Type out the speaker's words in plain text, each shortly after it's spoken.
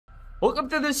Welcome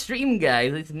to the stream,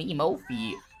 guys. It's me,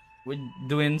 Morphy. We're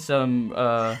doing some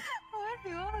What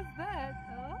was that?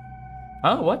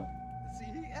 Huh? What? See,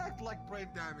 he act like brain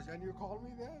damage, and you call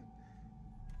me that?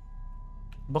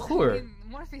 Bkoor.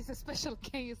 Morphy's a special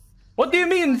case. What do you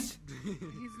mean? He's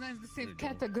not in the same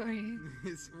category.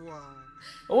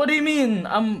 What do you mean?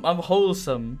 I'm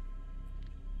wholesome.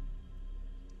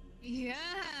 Yeah,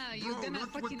 you're gonna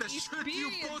fucking with the shit you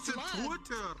experience post on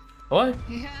Twitter. What?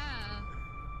 Yeah.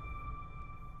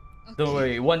 Don't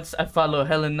worry. Once I follow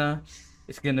Helena,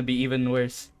 it's gonna be even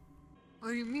worse. What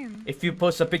do you mean? If you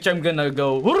post a picture, I'm gonna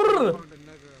go.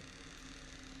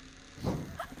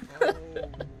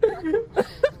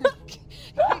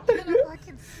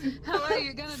 How are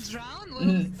you gonna drown? What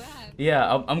is that?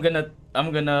 Yeah, I'm gonna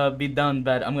be down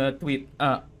bad. I'm gonna tweet.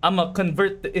 I'm gonna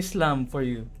convert to Islam for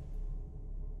you.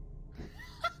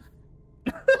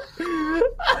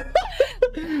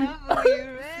 How you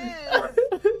rest?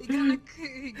 You're gonna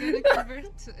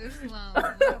convert to Islam.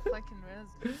 What a fucking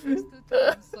rest. First 2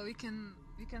 times, so we can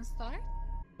start.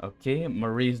 Okay, I'm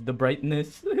gonna raise the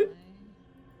brightness.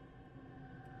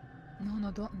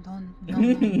 No, don't.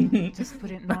 Just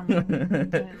put it normal.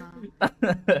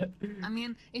 I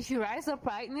mean, if you rise up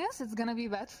brightness, it's gonna be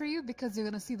bad for you because you're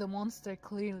gonna see the monster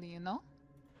clearly, you know?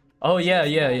 Oh yeah.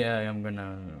 I'm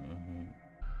gonna.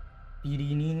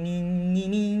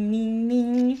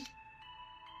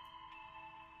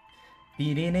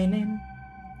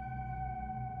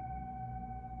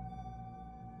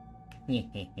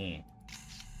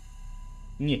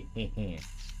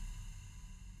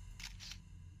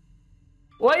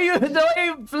 Why are you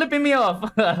flipping me off?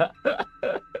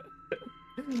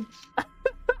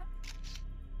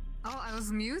 Oh, I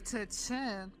was muted.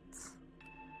 Shit.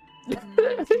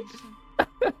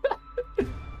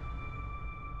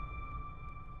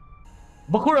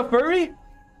 Bkoor a furry? You have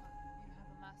a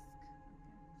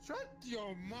mask. Shut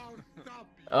your mouth up.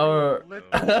 Or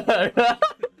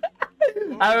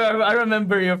I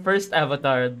remember your first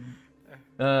avatar.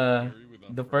 The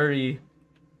furry.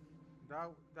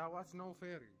 That was no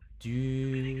fairy.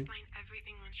 Dude. How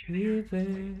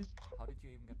did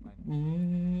you even get mine?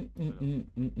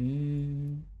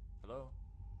 Hello?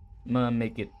 I'm gonna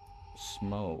make it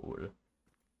small.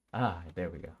 Ah, there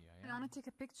we go. I wanna take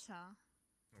a picture.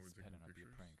 Helena, be a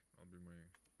prank. I'll be my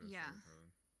Yeah.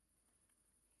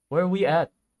 Where are we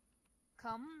at?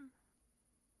 Come,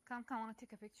 I wanna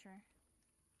take a picture.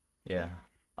 Yeah,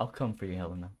 I'll come for you,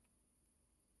 Helena.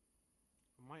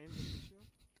 Am I in the picture?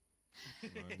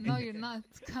 No, you're not.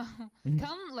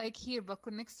 Come like here, but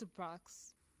next to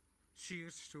Brox.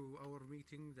 Cheers to our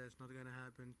meeting that's not gonna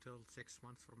happen till 6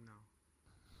 months from now.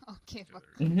 Okay, fuck.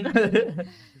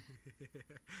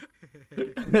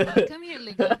 Come here,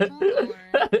 Legato, or...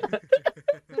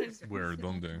 Where?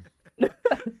 Donde?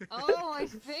 Oh, my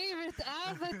favorite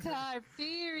avatar,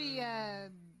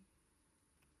 period.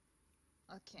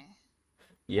 Okay.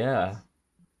 Yeah.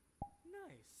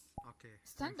 Okay.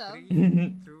 Stand up. 3,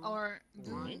 2, Or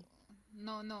do... 1.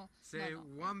 No. Say no.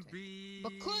 one Okay. B.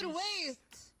 But could wait!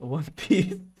 One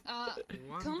Piece.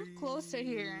 Come closer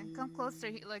here. Come closer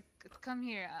here. Like, come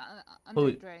here.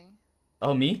 Under Dre.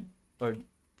 Oh, me? Or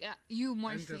Yeah, you,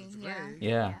 Morphy.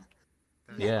 yeah.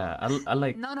 Yeah, I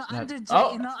like. No, that. under Dre.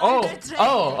 Oh, No, oh, under Dre.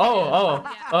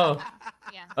 oh.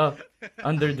 Yeah. Oh,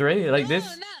 under Dre, like this?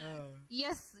 No.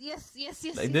 Yes.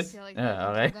 Like this? Yeah, like Yeah, that.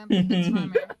 alright. I'm gonna put the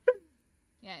timer.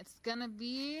 Yeah, it's gonna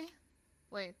be...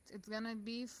 Wait, it's gonna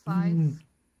be 5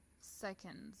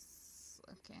 seconds.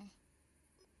 Okay.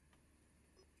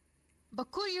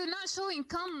 Bkoor, you're not showing.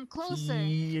 Come closer.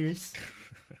 Cheers.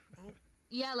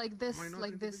 Yeah, like this, Am I not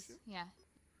like in the this. picture?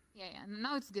 Yeah.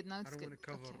 Now it's good. Now I it's don't good. want to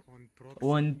cover Okay. on proxy.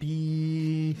 One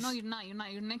Piece. No, you're not.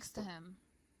 You're next to him.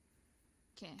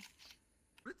 Okay.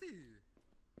 Pretty.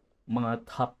 Mga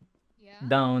top Yeah.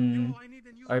 down Yo, I need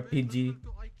a new RPG. bed, let's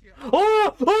go to IKEA.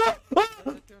 Oh!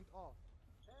 I turned off.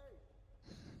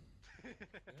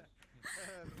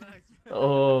 Nice.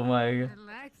 Oh my.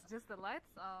 Relax, just the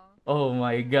lights off. Oh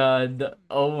my god.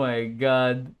 Oh my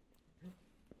god.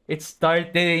 It's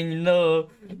starting. No.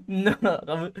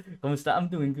 Kamusta? I'm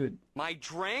doing good. My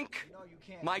drink?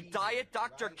 My diet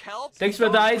Dr. Kelp? Thanks for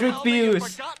the Don't hydrate tell me you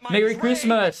views. forgot my Merry drink.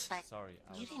 Christmas. Sorry.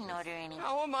 You didn't order any.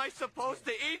 How am I supposed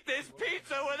to eat this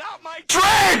pizza without my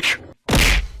Drink!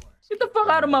 Get the fuck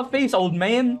out of my face, old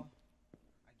man.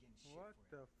 What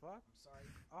the fuck?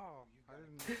 Oh, I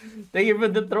didn't. Thank you for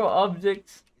the throw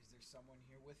objects. Is there someone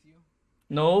here with you?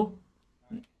 No?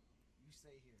 You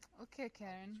stay here. Okay,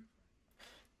 Karen.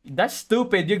 That's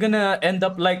stupid. You're gonna end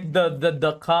up like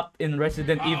the cop in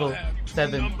Resident Evil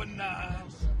 7. Number 9, a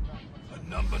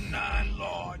number 9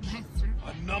 large. Nice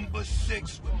A number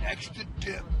 6 with extra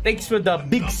dip. Thanks for the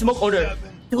big smoke order.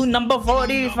 2 number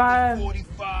 45.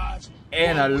 45s.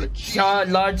 And a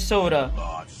large soda.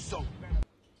 Large soda.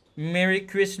 Merry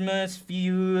Christmas,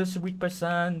 Fuse, sweet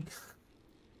person.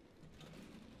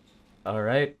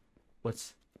 Alright.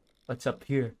 What's up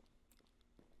here?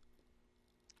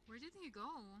 Where did he go?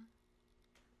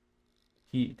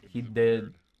 He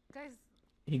dead. Guys,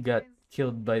 He got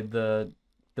killed by the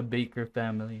Baker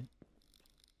family.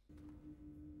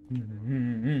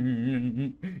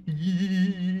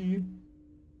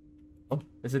 Oh,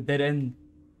 there's a dead end.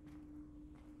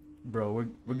 Bro,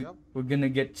 we're gonna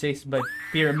get chased by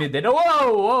pyramid dead.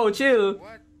 Whoa, whoa, chill.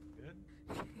 What?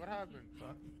 What happened?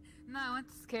 no, I want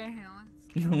to scare him.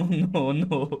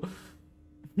 No.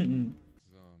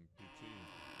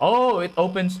 Oh, it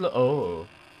opens slow. Oh.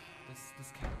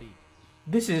 This can't be.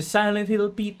 This is Silent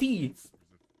Hill PT.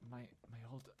 My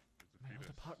old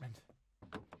apartment.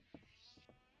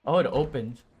 Oh, it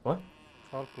opens. What?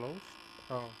 It's all closed?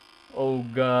 Oh. Oh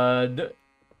god.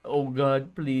 Oh god,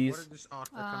 What please. is this art?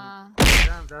 Damn,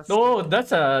 that's Oh, cool.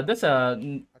 that's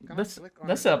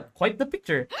a quite the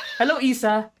picture. Hello,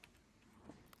 Isa.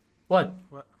 What?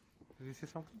 What? Did you see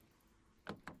something?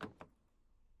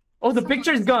 Oh, the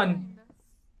picture's gone.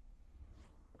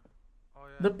 Oh,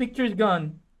 yeah. The picture's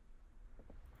gone.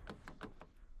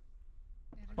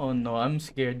 Oh no, I'm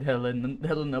scared.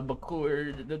 Helena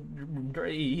Bkoor,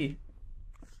 Dre.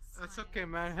 That's okay,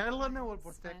 man. Helena will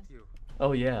protect you.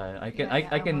 Oh yeah,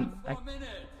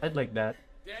 I'd like that.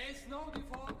 There is no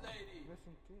default lady.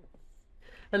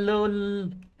 Hello,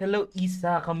 hello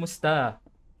Isa, kamusta?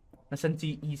 Nasaan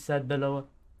si Isa dalawa?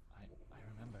 I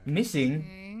remember. Missing?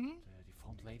 Okay. The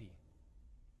deformed lady.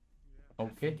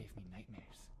 Okay. Gave me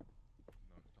nightmares.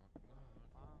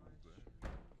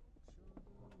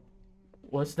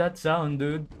 What's that sound,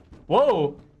 dude?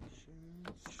 Whoa!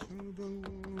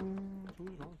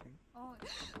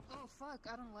 Oh fuck,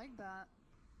 I don't like that.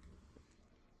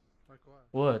 Like what?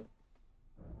 What?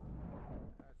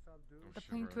 What's up, dude? The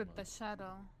paint with the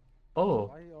shadow. Oh,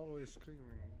 Why are you always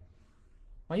screaming?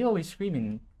 why are you always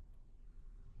screaming?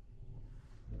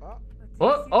 Ah,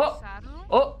 Oh, See oh, the shadow?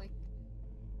 oh. Like...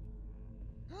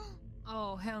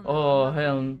 oh hell no. Oh, not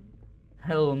that.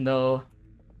 hell no.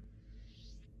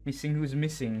 Missing who's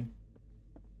missing?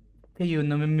 Kayo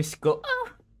namimiss ko.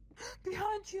 Ah!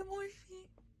 Behind you, Morphy.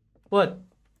 What?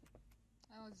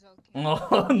 I was joking.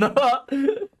 Oh no!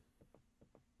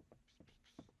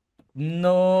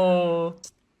 No!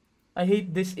 I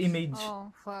hate this image.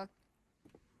 Oh fuck.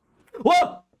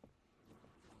 Whoa!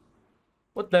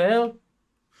 What the hell?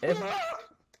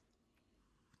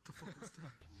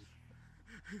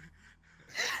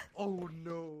 oh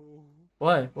no.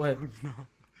 Why? Why? No.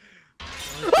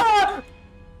 Ah!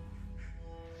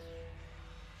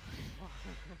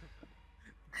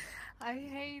 I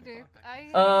hate it. I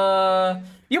hate it.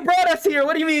 You brought us here.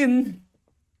 What do you mean?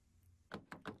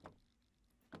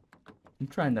 I'm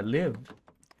trying to live.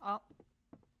 Oh.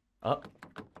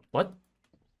 What?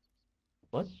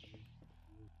 What?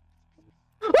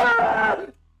 Ah!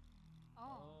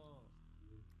 Oh.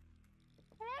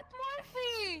 What,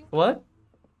 Morphy? What?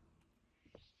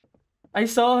 I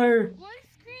saw her. Why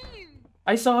scream?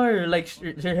 I saw her like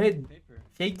her head Paper.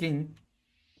 shaking.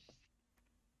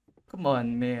 Come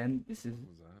on, man. This is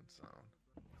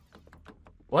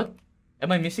what?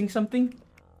 Am I missing something?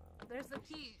 There's a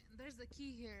key. There's a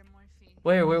key here, Morphy.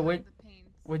 Where? Behind the paint.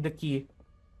 Where's the key?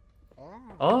 Oh.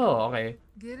 Oh, okay.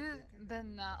 Get it?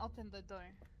 Then open the door.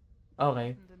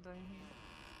 Okay. Open the door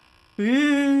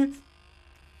here.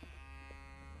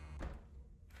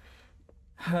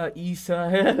 Isa,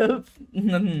 help!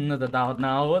 Natatakot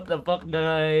na ako. What the fuck,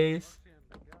 guys?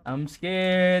 I'm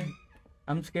scared.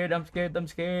 I'm scared.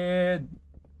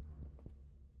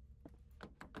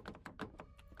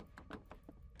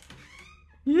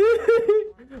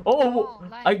 Oh,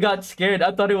 light. I got scared.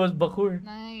 I thought it was Bkoor.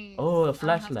 Nice. Oh, a I don't have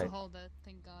flashlight. to hold it.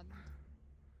 Thank God.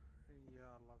 Yeah, I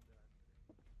love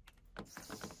that.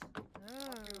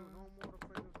 No more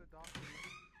afraid of the dark.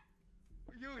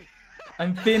 You.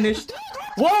 I'm finished.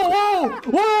 Whoa!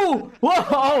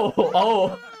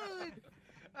 Oh!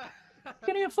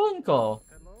 Getting a phone call.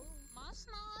 Hello? Mas,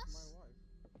 My mas. wife.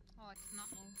 Oh, I cannot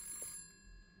move.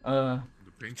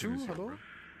 The painting is Hello? bro.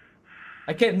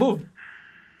 I can't move.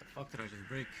 Fuck did I just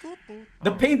break?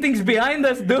 The painting's behind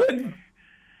us, dude.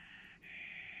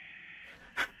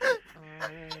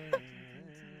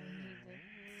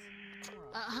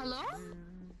 Hello?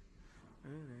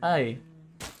 Hi.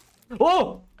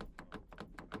 Oh!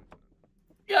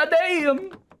 God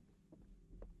damn!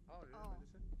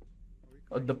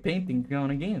 Oh, the painting's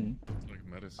gone again. It's like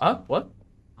medicine. Huh? What?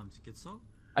 Schizo?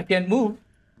 I can't move.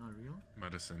 Not real?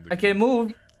 Medicine. I can't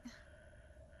move.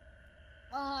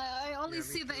 I only Yeah, me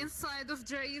see the too. inside of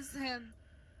Dre's head.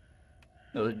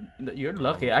 No, you're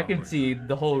lucky. I can see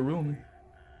the whole room.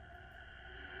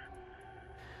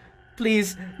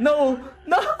 Please, no,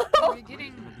 no, Are we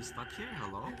getting? Gonna be stuck here?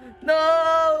 Hello?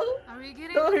 no. Are we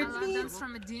getting Don't a hurt me. dance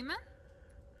from a demon?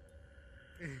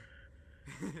 Am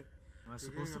I You're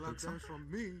supposed to getting a lap pick some? dance from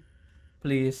me.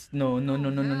 Please, no, no, no,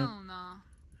 no, no, no. Hell no.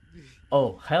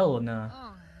 Oh, hell no.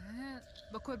 Oh, hell.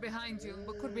 Bkoor behind you.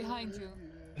 Bkoor behind you.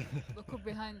 Bkoor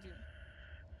behind you.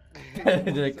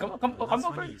 Like, come That's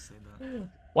over. funny you say that.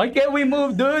 Why can't we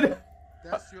move, dude?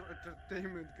 That's your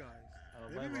entertainment, guys.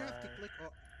 Maybe we have to click.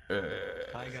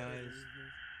 Hi guys.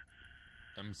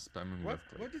 I'm spamming What? left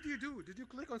click. What did you do? Did you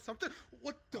click on something?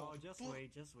 What the? Oh, just fuck?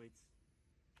 wait, just wait.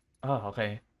 Oh,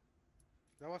 okay.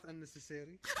 That was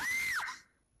unnecessary.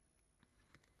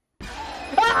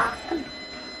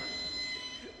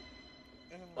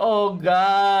 Oh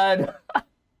God.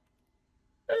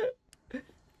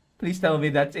 Please tell me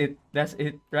that's it. That's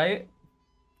it, right?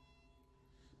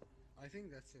 I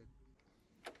think that's it.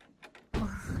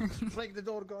 Break the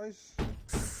door, guys.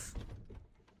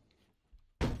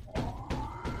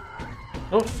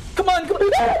 Oh, come on, come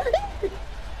on.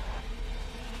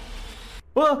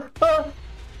 Oh, oh.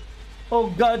 Oh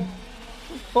God.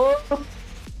 Oh,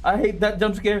 I hate that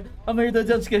jump scare. I hate that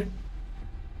jump scare.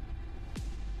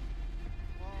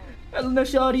 Helena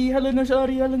Shari, Helena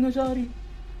Shari, Helena Shari.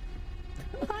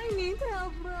 I need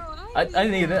help, bro. I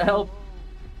need help.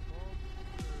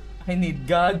 I need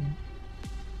God.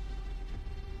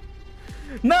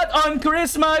 Not on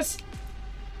Christmas!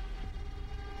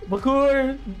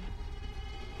 Bkoor!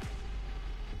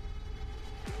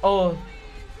 Oh.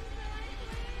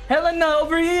 Helena,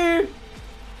 over here!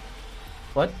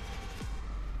 What?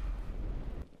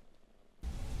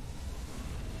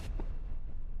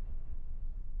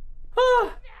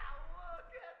 Ah.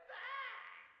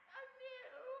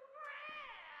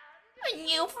 A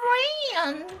new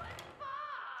friend!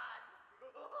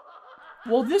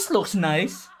 Well, this looks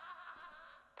nice.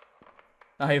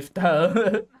 I have to. Nice,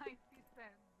 he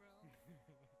said, bro.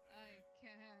 I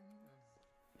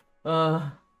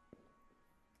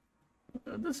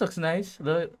can. This looks nice.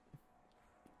 Look.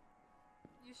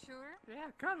 You sure?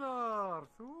 Yeah, colors.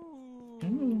 Ooh.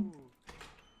 Mm.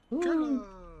 Ooh. Colors.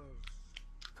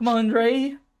 Come on,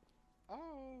 Ray.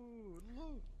 Oh,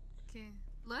 look. Okay,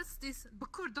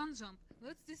 Bkoor, don't jump.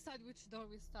 Let's decide which door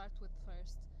we start with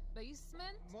first.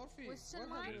 Basement, Morphy, question what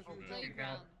mark, happened or to you?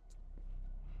 playground?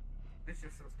 This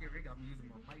is so scary. I'm using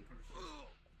my mic or shit.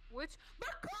 Which?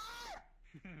 Bkoor!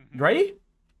 Dre?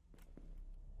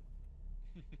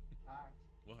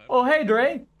 What happened? Oh, hey,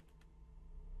 Dre.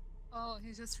 Oh,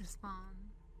 he just respawned.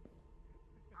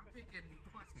 I'm picking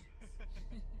questions.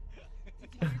 Did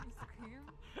you hear me scream?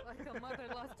 Like a mother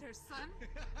lost her son?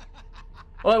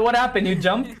 Oh, what happened? You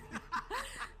jumped?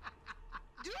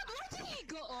 Dude, where did he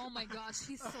go? Oh my gosh,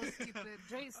 he's so stupid.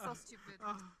 Dre is so stupid.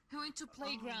 He went to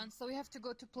playground, so we have to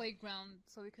go to playground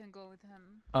so we can go with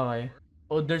him. Okay.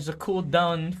 Oh, there's a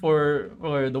cooldown for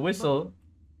the whistle.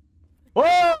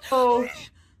 Whoa!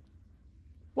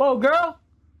 Whoa, girl!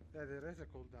 Yeah, there is a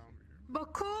cooldown.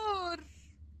 Bkoor!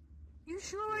 You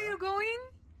sure where you're going?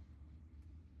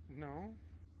 No.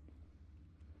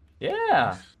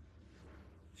 Yeah.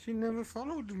 She never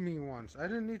followed me once. I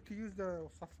didn't need to use the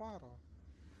Safara.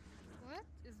 What?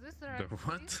 Is this the right The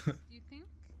what? place, do you think?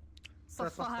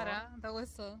 Safara, the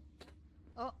whistle.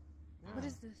 Oh, what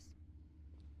is this?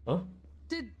 Oh.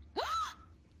 Did...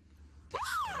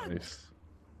 Nice.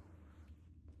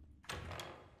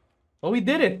 Oh, we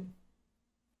did it.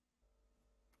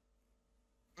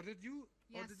 Or did you?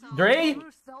 Yeah, Or did so you? Dre?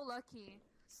 we're so lucky.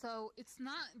 So it's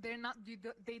not,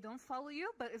 they don't follow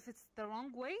you, but if it's the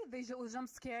wrong way, they will jump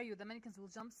scare you. The mannequins will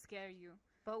jump scare you.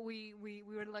 But we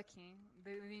were lucky.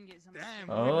 They didn't get jump Damn. scared.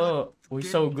 Oh, we're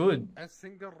so good. A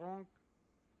single wrong.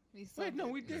 We so Wait, no,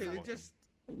 good. we did. It just.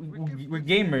 We're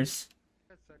gamers.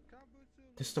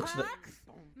 This looks like.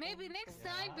 Maybe next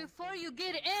time, before you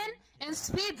get in and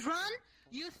speed run,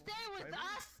 you stay with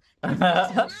us. It's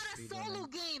not a solo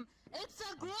game. It's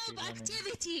a group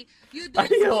activity. You do Are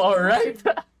you alright?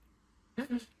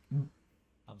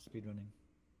 I'm speedrunning.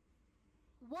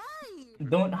 Why?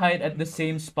 Don't hide at the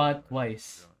same spot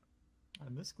twice. I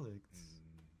misclicked.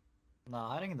 Nah,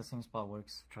 hiding in the same spot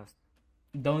works. Trust.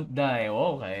 Don't die.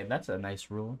 Okay, that's a nice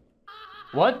rule.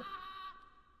 What?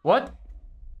 What?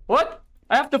 What?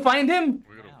 I have to find him?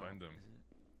 We're gonna find him.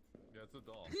 Yeah, it's a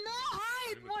doll. No,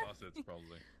 hide! In the What? closets,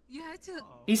 probably. You had to.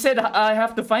 He said I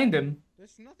have to find him.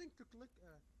 There's nothing to click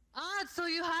at. Ah, so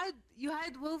you had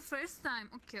Will first time.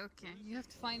 Okay, okay. You have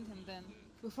to find him then.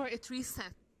 before it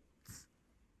resets.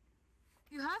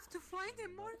 You have to find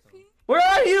him, Morphy. Where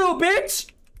are you, bitch?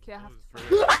 Okay, I have to find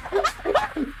This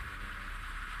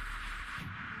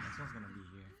one's gonna be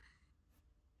here.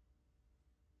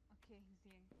 Okay, he's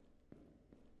here.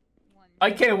 One.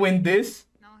 I can't win this.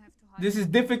 Now I have to hide. This is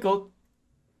difficult.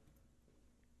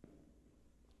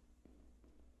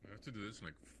 We have to do this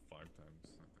like 5 times, I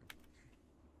think.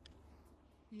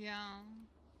 Yeah.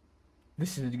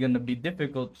 This is gonna be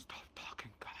difficult. Stop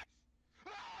talking, guys.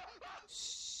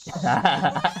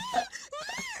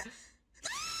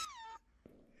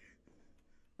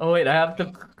 Oh wait, I have to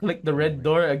click the red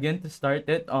door again to start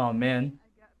it. Oh man.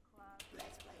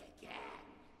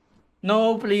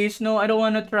 No, please, no, I don't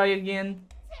want to try again.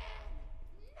 9,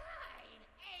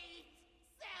 8,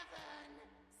 7,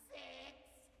 6,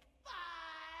 5,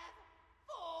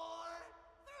 4,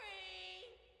 3,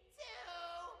 2,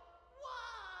 1.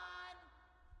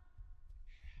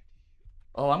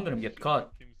 Oh, I'm gonna get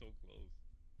caught. Came so close.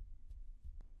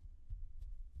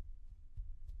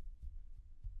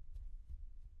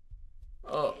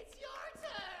 Oh. It's your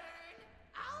turn.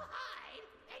 I'll hide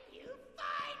and you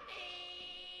find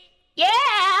me. Yeah,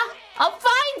 I'll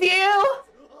find you.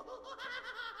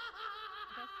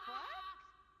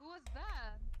 Who was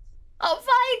that? I'll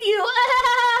find you.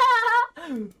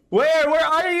 Where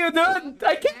are you, dude?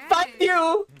 I can't find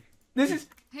you. This is.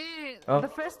 Here, Oh. the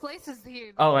first place is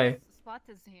here. Okay. The spot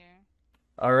is here.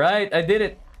 All right, I did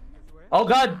it. Oh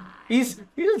God, he's.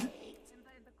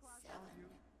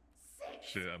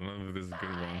 Shit, I don't know if this is a good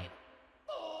one.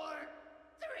 4,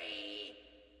 3,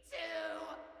 2,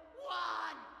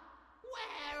 1.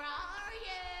 Where are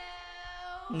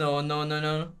you? No. No.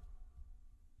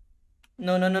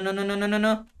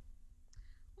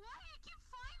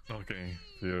 Okay,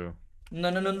 you.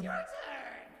 No.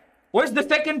 Where's the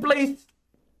second place?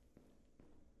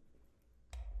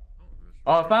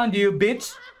 Oh, I found you,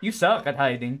 bitch. You suck at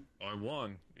hiding. I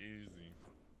won. Easy.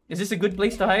 Is this a good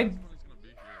place to hide? This one is gonna be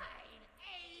here.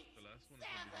 The last one is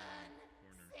gonna be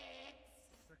here in the corner. 6,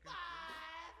 5,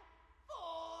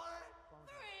 4,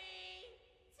 3,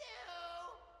 2,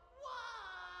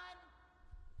 1.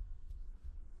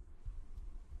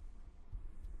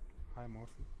 Hi,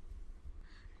 Morphy.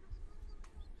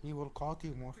 He will caught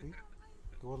you, Morphy.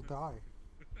 You will die.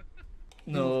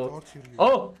 He will No. torture you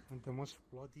Oh, in the most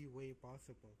bloody way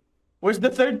possible. where's the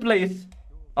third place?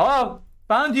 Oh,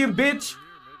 found you, bitch. Here, maybe.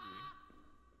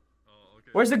 Oh,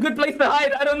 okay. Where's the good place to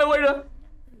hide? I don't know where to. 9,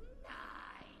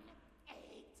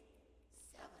 8,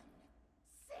 7,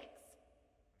 6,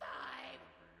 5,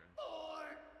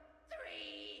 4,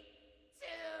 3, 2.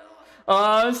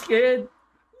 Oh, I'm scared.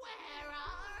 Where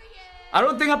are you? I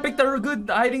don't think I picked a good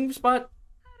hiding spot.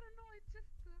 I don't know, it just.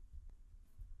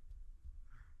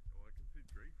 Oh, I can see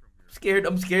Drake from here. Scared.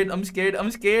 I'm scared. It's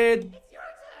your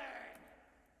turn.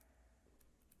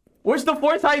 Where's the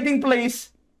fourth hiding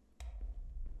place?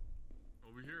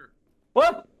 Over here.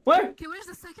 What? Where? Okay, where's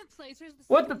the second place? Where's the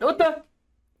What? second What the?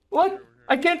 What?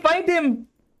 I can't find him.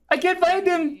 I can't find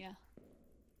him. Yeah.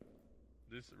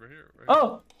 This right here. Right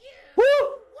Oh.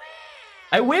 Woo!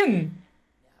 I win.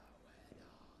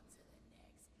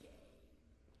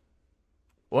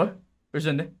 What? Where's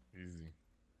the here. Easy.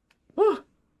 Woo.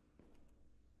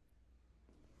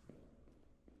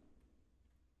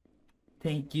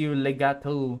 Thank you,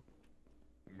 Legato.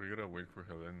 We gotta wait for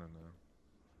Helena now.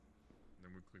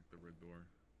 Then we click the red door.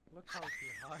 Look how she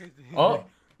hiding. Oh,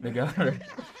 they got her.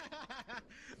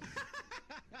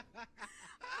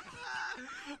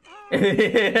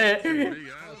 Big ass,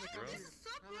 bro.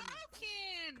 So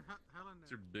broken! Helena.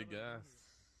 It's your big ass.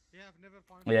 Yeah, I've never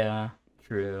found Yeah,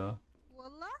 true.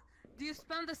 Voila. Do you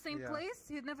spam the same Yeah. place?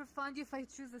 He'd never find you if I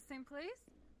choose the same place?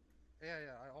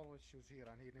 Yeah, I always choose here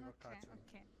and he never catch me.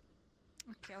 Okay.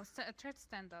 Okay, I'll try to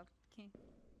stand up. Okay.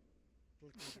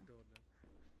 Look at the door then.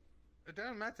 It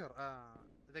doesn't matter.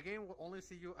 The game will only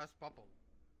see you as bubble.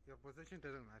 Your position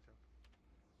doesn't matter.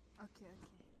 Okay.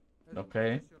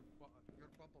 Okay. Just your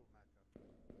bubble matter.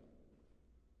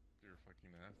 Your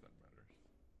fucking ass that matters.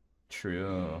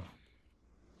 True.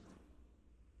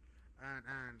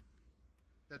 And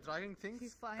the dragging things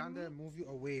He's fine kinda me? move you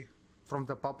away from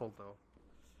the bubble though.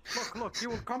 Look, he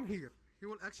will come here. He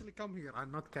will actually come here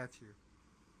and not catch you.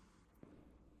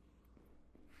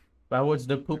 If I was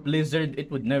the poop lizard, it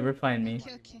would never find me.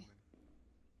 Okay.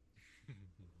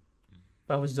 If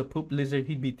I was the poop lizard,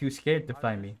 he'd be too scared to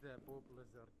find me. The poop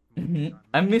lizard Mhm.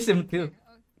 I miss him too.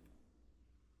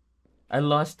 I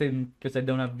lost him because I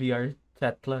don't have VR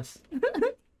Chat Plus. I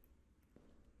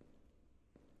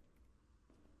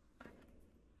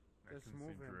Just can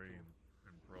move see him Dre too.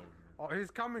 and Pro here. Oh,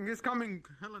 he's coming,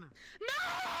 Helena.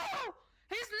 No!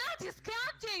 He's not. He's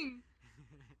counting.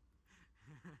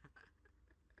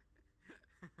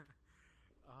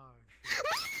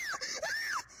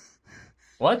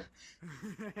 What?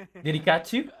 Did he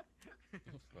catch you?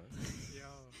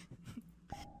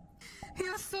 He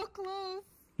was so close.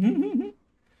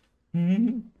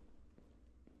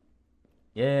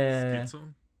 Yeah.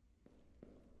 Schizo?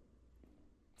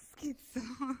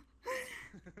 Schizo.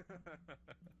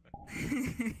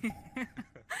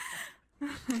 No,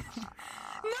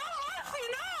 Morphy,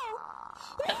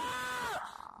 no!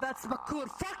 That's Bkoor.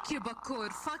 Fuck you,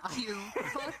 Bkoor. Fuck you.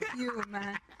 Fuck you,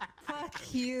 man.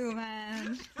 Fuck you,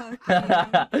 man. Fuck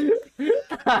you.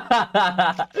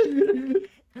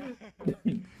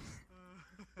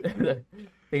 Take a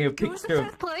Where's the picture of...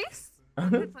 third place?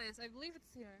 Third place. I believe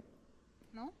it's here.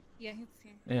 No? Yeah, it's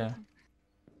here. Yeah.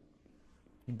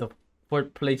 The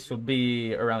fourth place will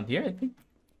be around here, I think.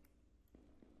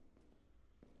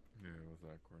 Yeah, it was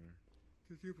that corner.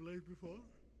 Did you play before?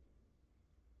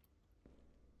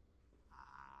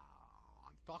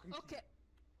 I'm talking Okay.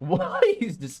 Why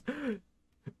is this?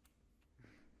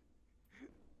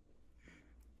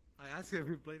 I asked you if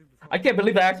you played it before. I can't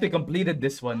believe I actually completed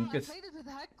this one. I Cause played it with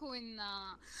Hakko in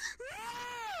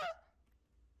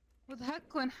with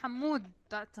Hakko and Hamoud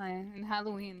that time in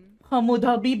Halloween. Hamoud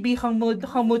Habibi, Hamoud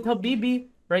Habibi.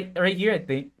 Right here, I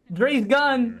think. Dre's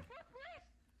gone.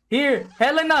 Here,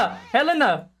 Helena.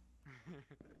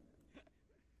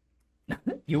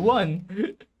 You won.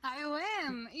 I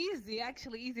win. Easy,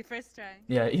 actually easy first try.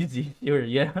 Yeah, easy.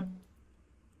 Yeah.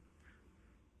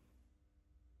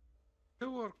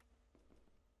 Sure.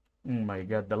 Oh my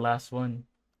god, the last one.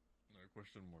 No,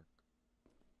 question mark.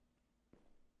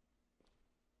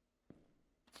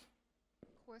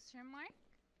 Question mark?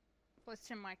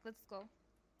 Question mark, let's go.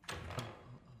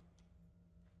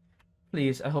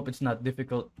 Please, I hope it's not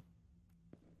difficult.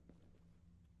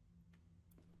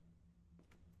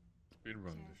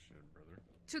 Speedrun this shit, brother.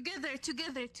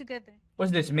 Together.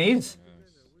 What's this, maze?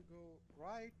 Yes. We go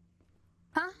right,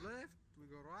 Huh? left, we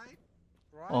go right,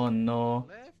 Oh no.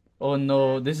 left. Oh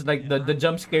no, this is like the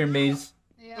jump scare maze.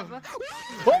 Yeah, but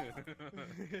What? Right.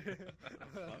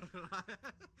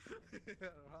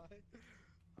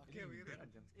 Okay, we get it.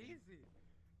 Easy.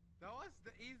 That was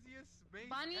the easiest maze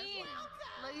Bunny,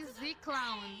 ever. lazy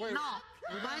clown. Wait. No,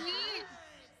 Bunny,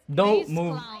 Don't lazy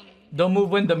move. clown. Don't move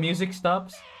when the music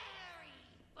stops.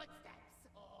 Footsteps,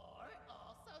 or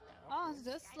also known Oh, it's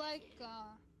just like there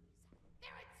are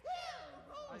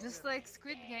two. just like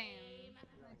Squid Game.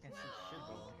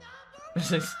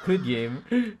 It's like Squid Game.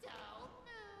 Don't move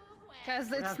when Cause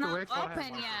have it's to not wait for him, open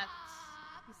Marco. yet.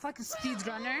 You fucking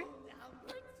speedrunner. number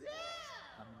two.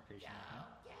 I'm impatient.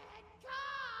 Get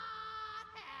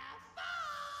caught.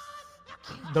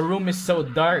 Have fun. The room is so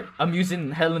dark. I'm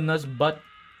using Helena's butt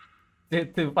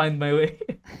to find my way.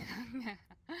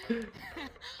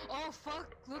 Oh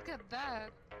fuck! Look at that.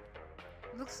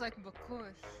 Looks like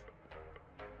Bkoor.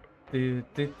 Du-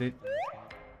 du- du.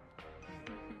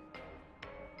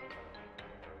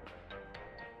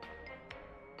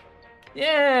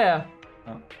 Yeah.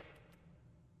 Oh.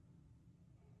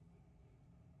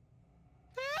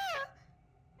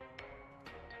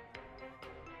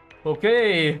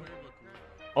 Okay.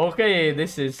 Okay,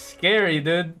 this is scary,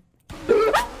 dude.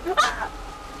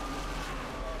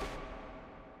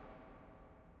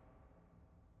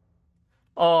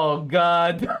 Oh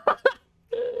god.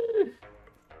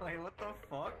 Wait, what the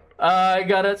fuck? I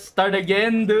gotta start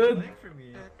again, dude. Playing for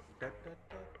me.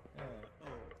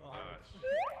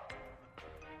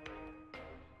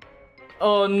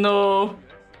 Oh no.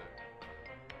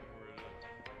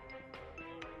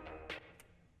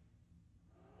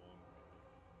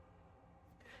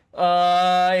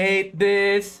 I hate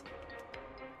this.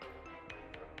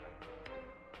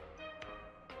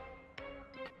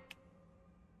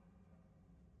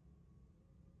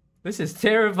 This is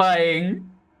terrifying.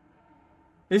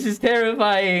 This is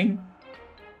terrifying.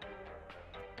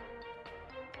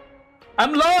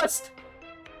 I'm lost.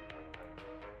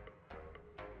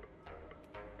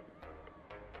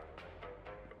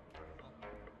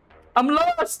 I'm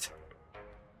lost.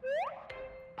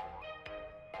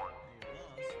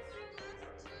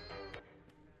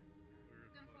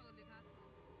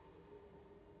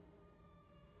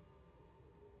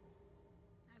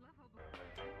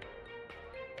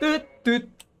 Toot, toot.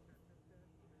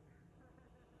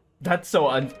 That's so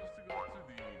un.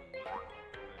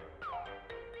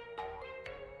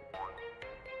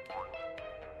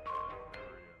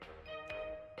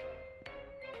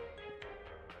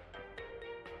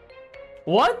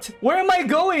 What? Where am I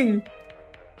going?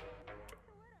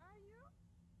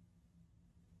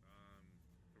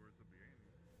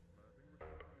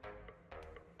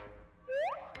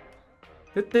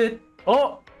 Toot toot.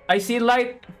 Oh, I see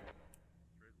light.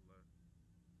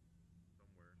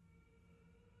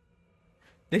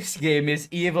 This game is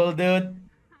evil, dude.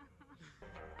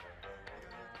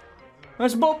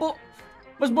 Mas bobo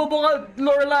ka,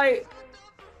 Lorelai.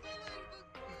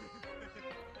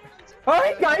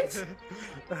 Alright, guys.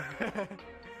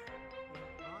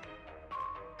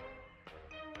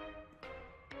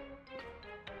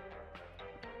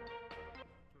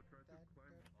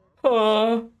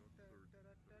 Climb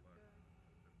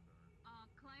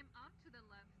up to the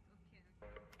left. Okay.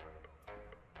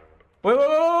 Wait.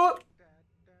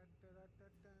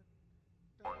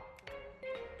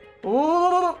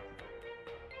 Ooh.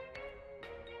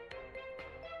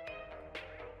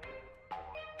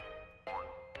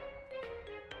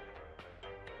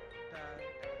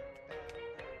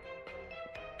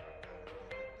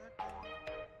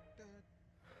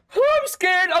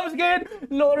 I'm scared.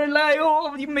 Lorelai,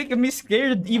 oh, you're making me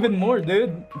scared even more,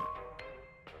 dude.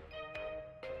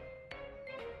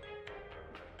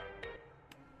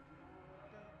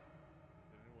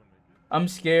 I'm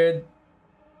scared.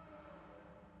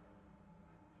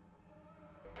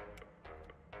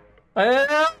 My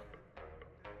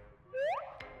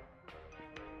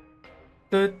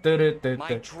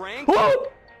drink?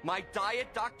 My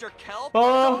diet, Dr. Kelp?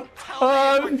 Don't tell me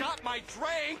I forgot my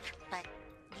drink! But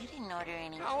you didn't order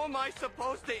any. How am I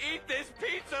supposed to eat this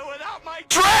pizza without my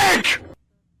drink?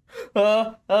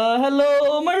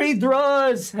 Hello, Marie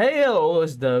Draws. Hail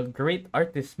is the great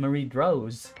artist Marie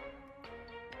Draws.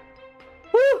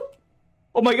 Woo!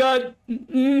 Oh my god.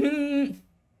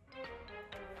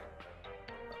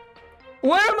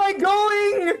 Where am I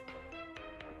going?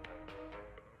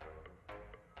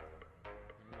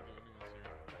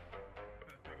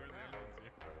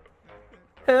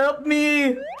 Help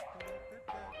me!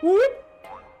 Whoop!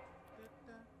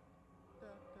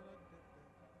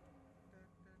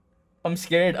 I'm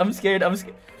scared.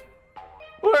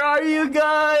 Where are you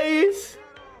guys?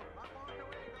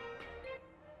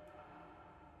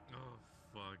 Oh,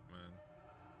 fuck, man.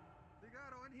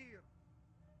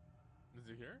 Is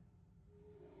he here?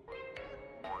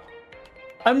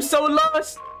 I'm so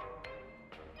lost!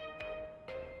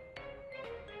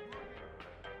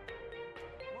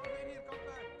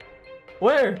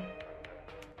 Where?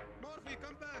 Morphy,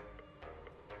 come back!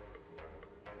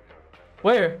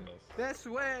 Where? This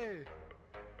way!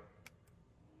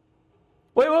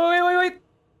 Wait.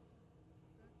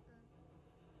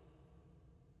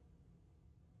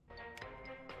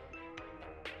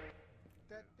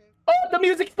 Oh, the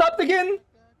music stopped again!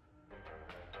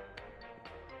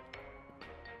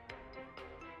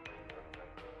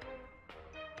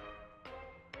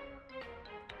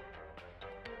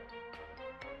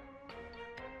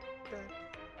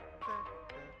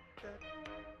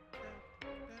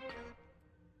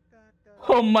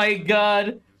 Oh my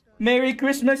god! Merry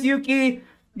Christmas, Yuki!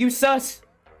 You sus!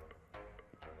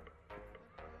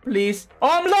 Please. Oh,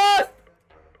 I'm lost!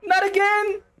 Not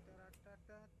again!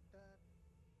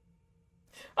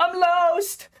 I'm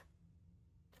lost!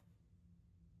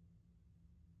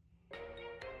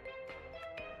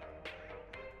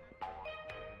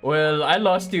 Well, I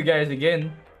lost you guys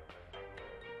again.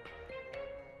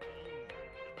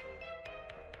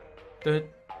 Dude.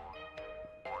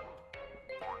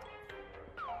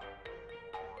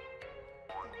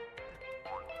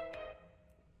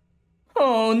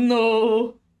 Oh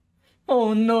no!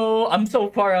 Oh no! I'm so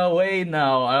far away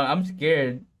now. I'm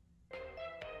scared.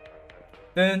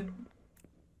 Then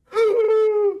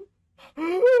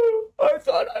I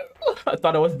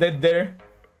thought I was dead there.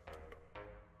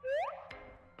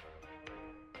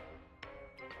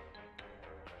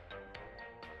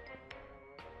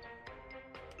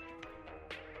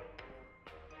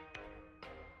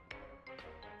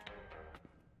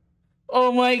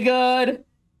 Oh my god!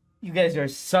 You guys are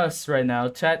sus right now,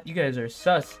 chat. You guys are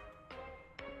sus.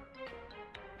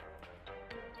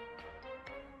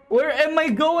 Where am I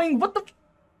going? What the?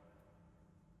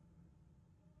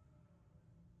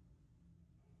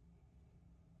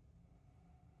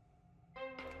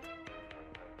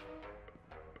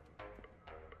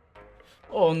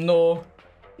 Oh no.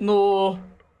 No.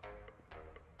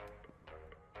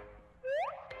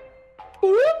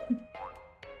 Whoop.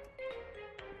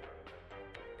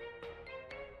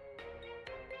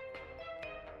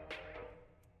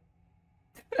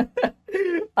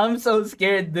 I'm so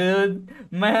scared, dude.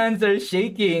 My hands are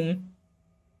shaking.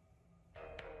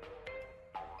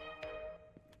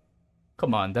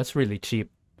 Come on, that's really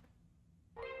cheap.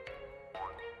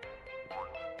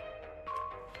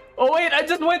 Oh wait, I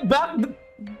just went back.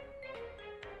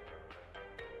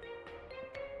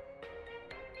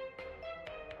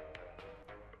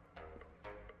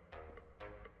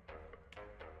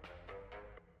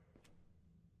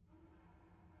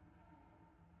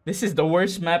 This is the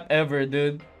worst map ever,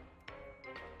 dude.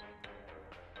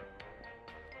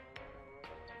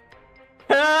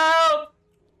 Help!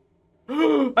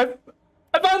 I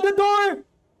found the door!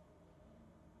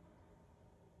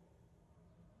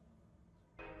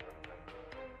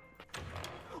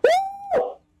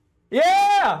 Woo!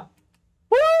 Yeah!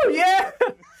 Woo! Yeah!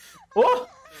 Whoa!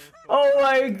 Oh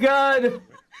my god!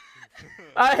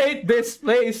 I hate this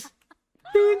place.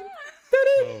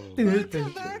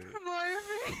 Welcome back,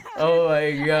 Morphy. Oh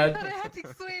my god. I thought I had to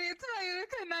explain it so I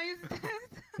recognized it.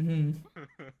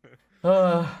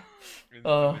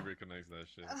 Instantly recognize that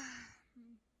shit.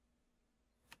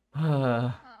 I'm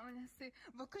gonna say,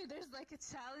 Bkoor, there's like a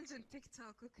challenge on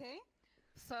TikTok, okay?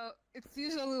 So it's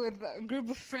usually with a group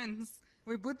of friends.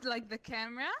 We put like the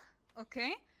camera,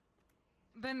 okay?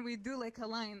 Then we do like a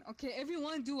line, okay?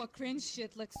 Everyone do a cringe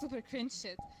shit, like super cringe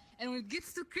shit. And when it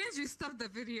gets too cringe, we stop the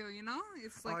video, you know?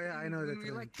 It's like I know that.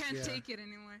 we like can't take it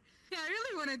anymore. Yeah, I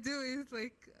really want to do it,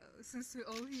 like since we're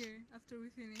all here after we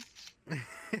finish.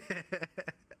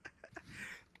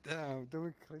 Damn,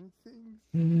 doing cringe things?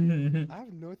 I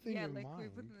have nothing Yeah, in like mind. we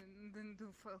wouldn't then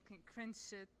do fucking cringe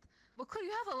shit. But Bkoor,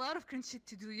 you have a lot of cringe shit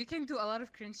to do. You can do a lot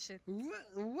of cringe shit.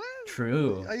 What?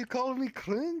 True. Are you calling me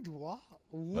cringe? What?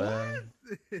 Well,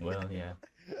 yeah. Yeah.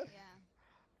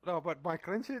 No, but my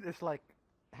cringe shit is like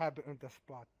happen on the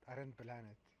spot. I didn't plan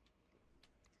it.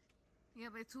 Yeah,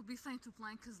 but it will be fun to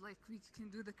plan because like we can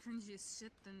do the cringiest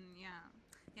shit and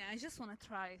yeah, I just want to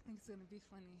try. I think it's gonna be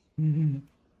funny.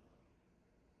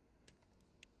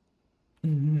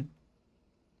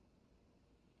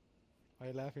 Why are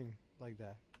you laughing like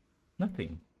that?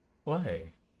 Nothing.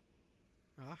 Why?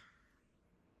 Huh?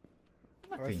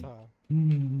 Nothing. What's up?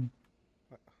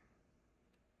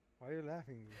 Why are you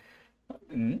laughing?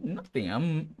 Nothing.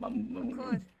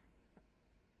 Bkoor,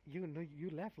 You know, you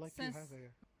laugh like Since- you have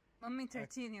a. let me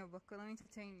entertain you, Bkoor. Let me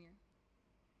entertain you.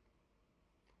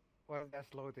 Well,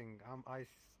 that's loading.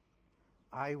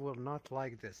 I will not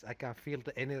like this. I can feel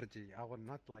the energy. I will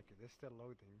not like it. It's still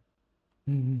loading.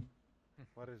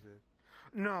 What is it?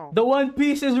 No. The One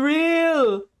Piece is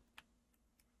real!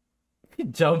 He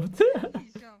jumped.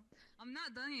 Please jump. I'm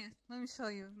not done yet. Let me show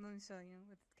you. Let me show you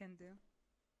what it can do.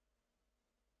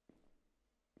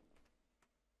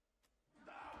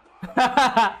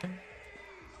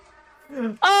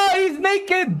 Oh, he's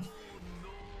naked!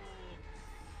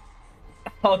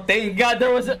 Oh, thank God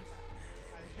there was a...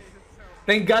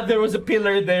 Thank God there was a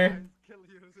pillar there.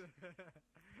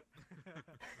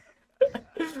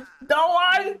 The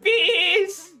One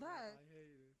Piece! Come back.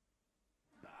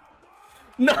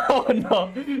 No,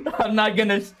 no. I'm not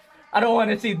gonna... I don't want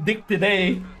to see dick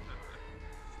today.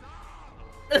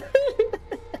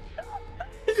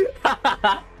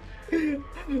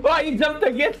 Why you jumped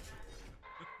again?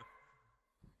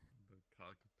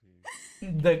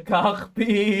 The cock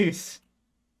piece.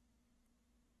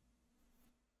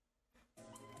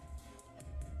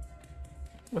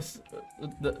 What's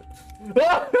the...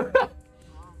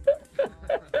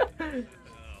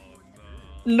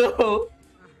 No.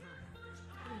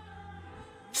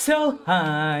 So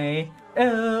high.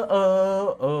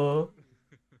 Oh.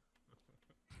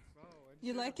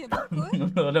 You like it,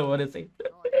 Bkoor? No, I don't want to say. No,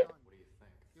 I don't. What do you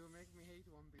think? You make me hate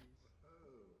One Piece.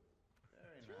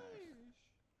 Very nice.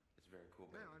 It's very cool.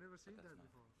 Yeah, I never seen that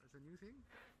before. It's a new thing.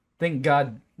 Thank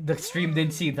God the stream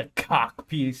didn't see the cock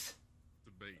piece.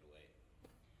 Debate.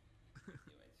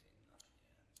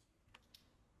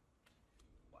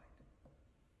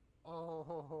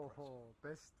 Oh,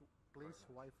 best police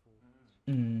waifu.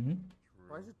 Mm-hmm.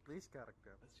 Why is it police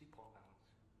character? Let's see Paul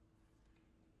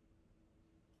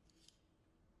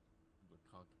The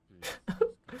cock piece.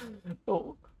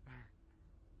 Oh.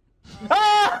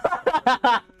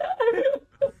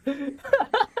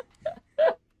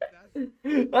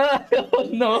 Oh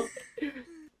no.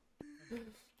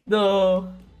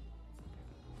 No.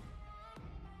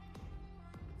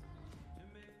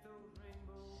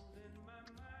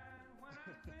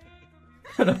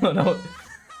 No.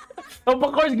 Oh,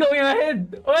 Bkoor's going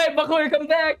ahead. Wait, Bkoor, come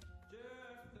back.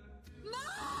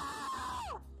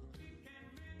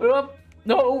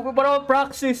 No, what about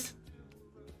Praxis?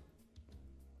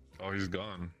 Oh, he's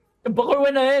gone. Bkoor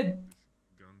went ahead.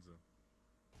 Gunza.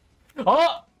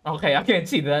 Oh, okay, I can't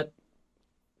see that.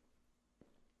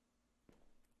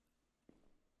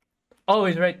 Oh,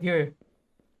 he's right here.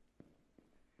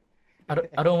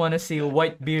 I don't want to see a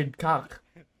white beard cock.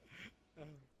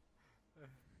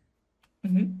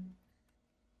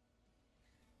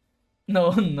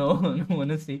 No, I don't want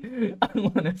to see. I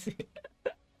don't want to see.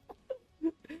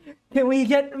 Can we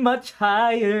get much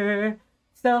higher?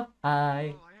 So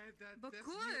high. Oh, I had that.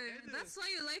 Bkoor, that's why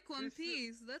you like One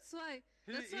Piece. That's why.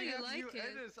 That's why you has like new it.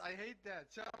 edits. I hate that.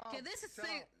 Shut up. Okay, this is shut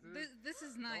up, dude. this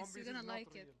is nice. Zombies You're gonna is not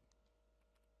like it. real.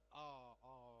 I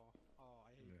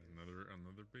hate Yeah, this.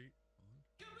 another bait.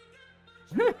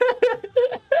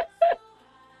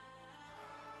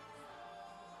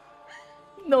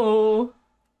 No.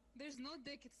 There's no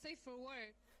dick. It's safe for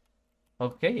work.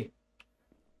 Okay.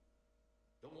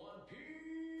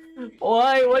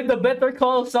 Why the Better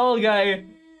Call Saul guy?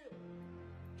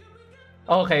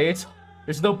 Okay,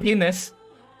 there's no penis.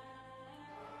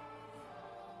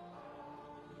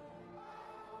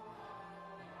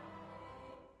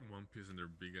 One Piece and their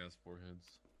big ass foreheads.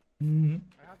 Mm-hmm.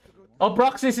 I have to go to Oh,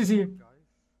 Proxys is here. guys.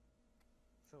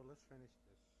 So let's finish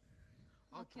this.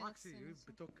 Oh, Okay, let's Proxy, you finish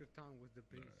it. took your time with the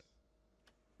beast.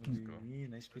 What do you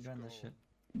mean? I speedrun that shit.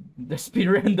 The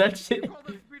speedrun that shit. You call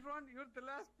the speedrun? You're the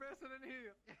last person in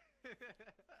here.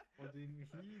 What do you mean?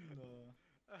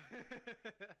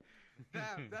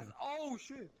 Damn, that's oh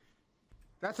shit.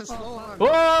 That's a slow one.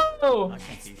 Whoa! I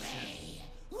can't see shit.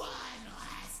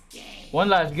 One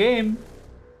last game.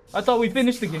 I thought we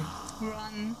finished the game.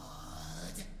 Run.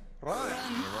 Run. Run.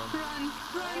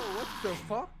 Oh, what the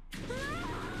fuck?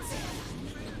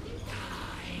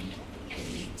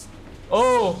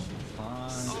 Oh!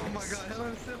 Oh my god,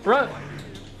 Helen still Run!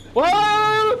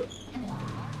 Whoa!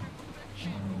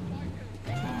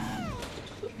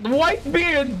 The white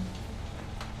beard!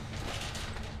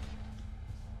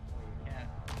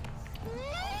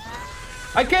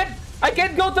 I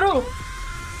can't go through!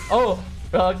 Oh,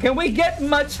 can we get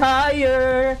much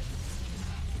higher?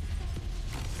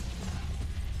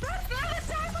 That's not the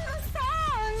time of the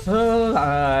song! So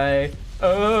high.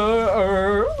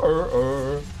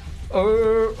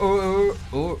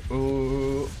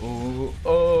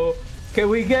 Can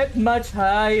we get much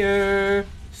higher?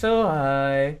 So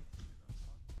high.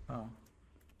 Oh.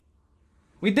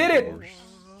 We did it!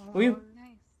 We Nice.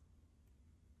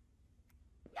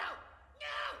 No!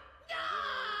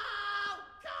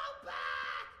 Go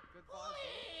back!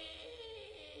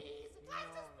 Please!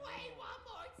 Let's just play one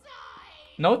more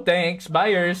time! no thanks,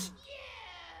 buyers. I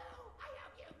hope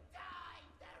you die!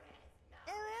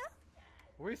 There is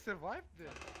no... We survived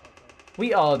this.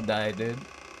 We all died, dude. To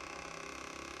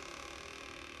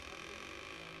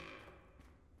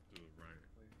the right.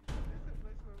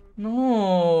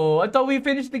 No, I thought we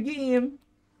finished the game.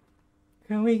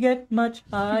 Can we get much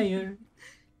higher?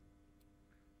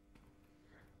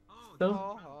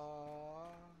 So,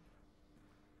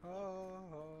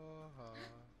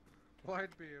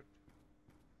 Whitebeard.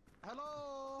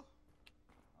 Hello. Oh,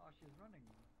 she's running.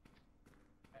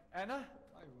 Anna?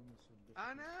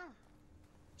 Anna.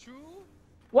 Chu.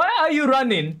 why are you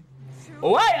running?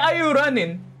 Why are you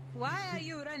running? Why are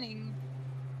you running?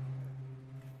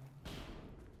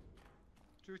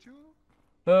 Choo choo.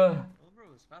 Uh, Oh, bro,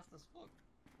 it's fast as fuck.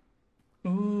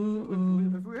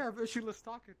 ooh, If we have issue, let's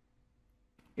talk it.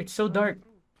 it's so dark.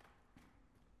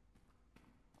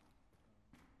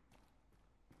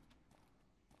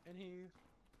 And he.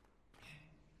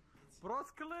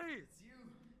 Broskly.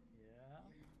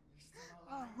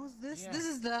 Oh, who's this? This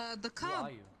is the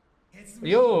cop.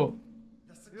 Yo,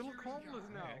 You look homeless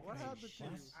now. What happened to you?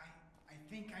 I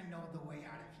think I know the way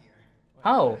out of here.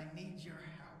 how? I need your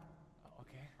help.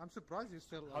 Okay. I'm surprised you're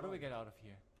still. How do we get out of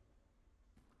here?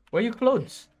 Where are your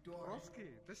clothes? Broski,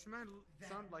 this man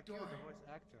sound like you, the voice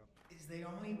actor. Is the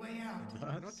only way out.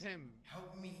 Not him.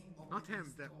 Help me open Not him.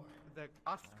 this The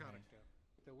door. us character.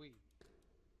 The we.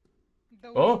 The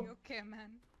Oh. way, okay,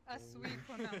 man. As we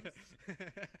pronounce.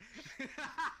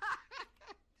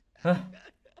 Huh?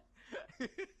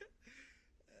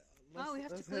 Oh, we have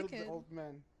to let's click help it. the old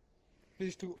man.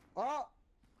 He's too.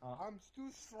 I'm too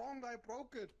strong. I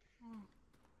broke it.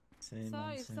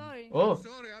 Sorry. Oh,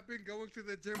 Sorry, I've been going to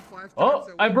the gym 5 times. Oh,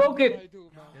 a I week. broke it. What do I do,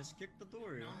 man? Just kick the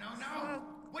door. No!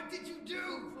 What did you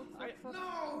do?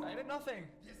 No! I did nothing.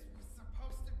 This was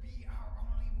supposed to be our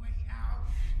only way out.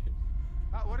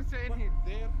 What is it in here?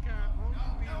 There can only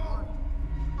be one.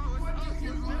 Oh, it's What us. did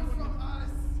you Let's want live with from it. us?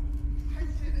 I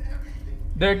did everything.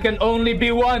 there can only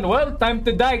be one. Well, time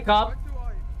to die, cop. What do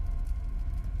I?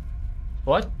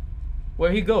 What?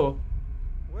 Where he go?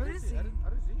 Where is he? I don't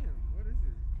see him. Where is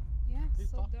he? Yeah, He's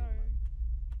so talking dark.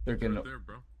 There can Right no. there,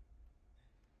 bro.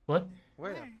 What?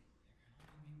 Where? Where?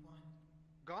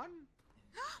 Gone?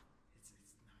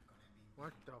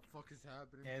 What the fuck is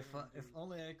happening? Yeah, to him, if dude?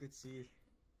 only I could see.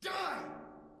 Die!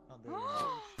 Oh, there you go.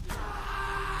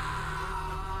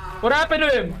 What happened to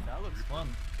him? That looks fun.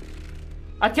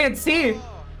 I can't see.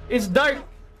 It's dark.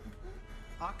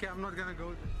 Okay, I'm not gonna go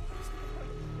there.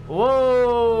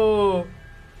 Whoa.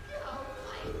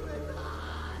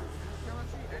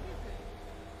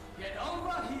 Get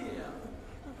over here.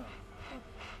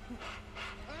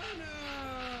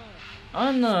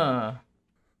 Ana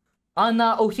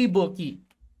Oshiboki.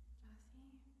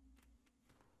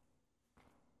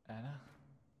 Anna?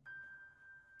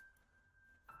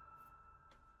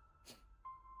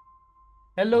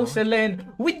 Hello, Selene.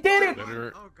 We did it!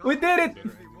 We did it!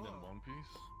 Better aiming than One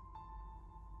Piece.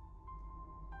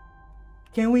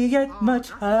 Can we get much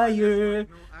higher?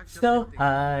 So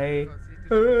high.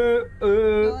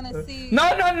 wanna see-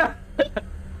 No, no, no!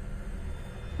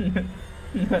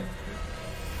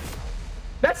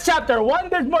 That's chapter 1.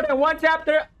 There's more than one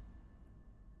chapter.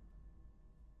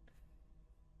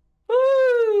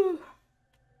 Woo!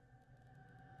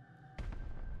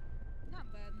 Not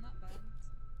bad, not bad.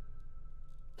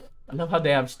 I love how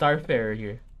they have Starfarer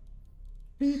here.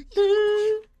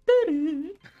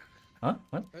 Huh?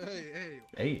 What?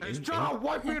 Hey, Hey, Stop!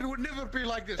 Whitebeard would never be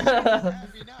like this. You're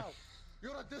happy now.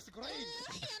 You're a disgrace.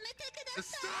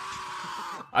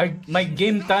 Stop! My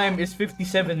game time is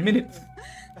 57 minutes.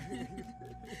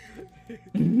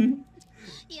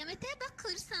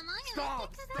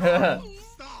 Stop! Stop!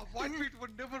 Stop! Whitebeard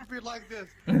would never be like this.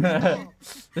 Stop!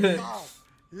 Stop!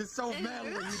 He's so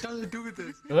manly. He doesn't do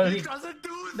this. Well, he doesn't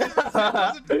do this. He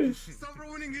doesn't do this. Stop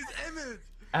ruining his image.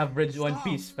 Average One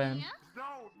Piece fan. No,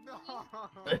 no,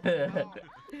 no,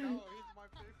 no.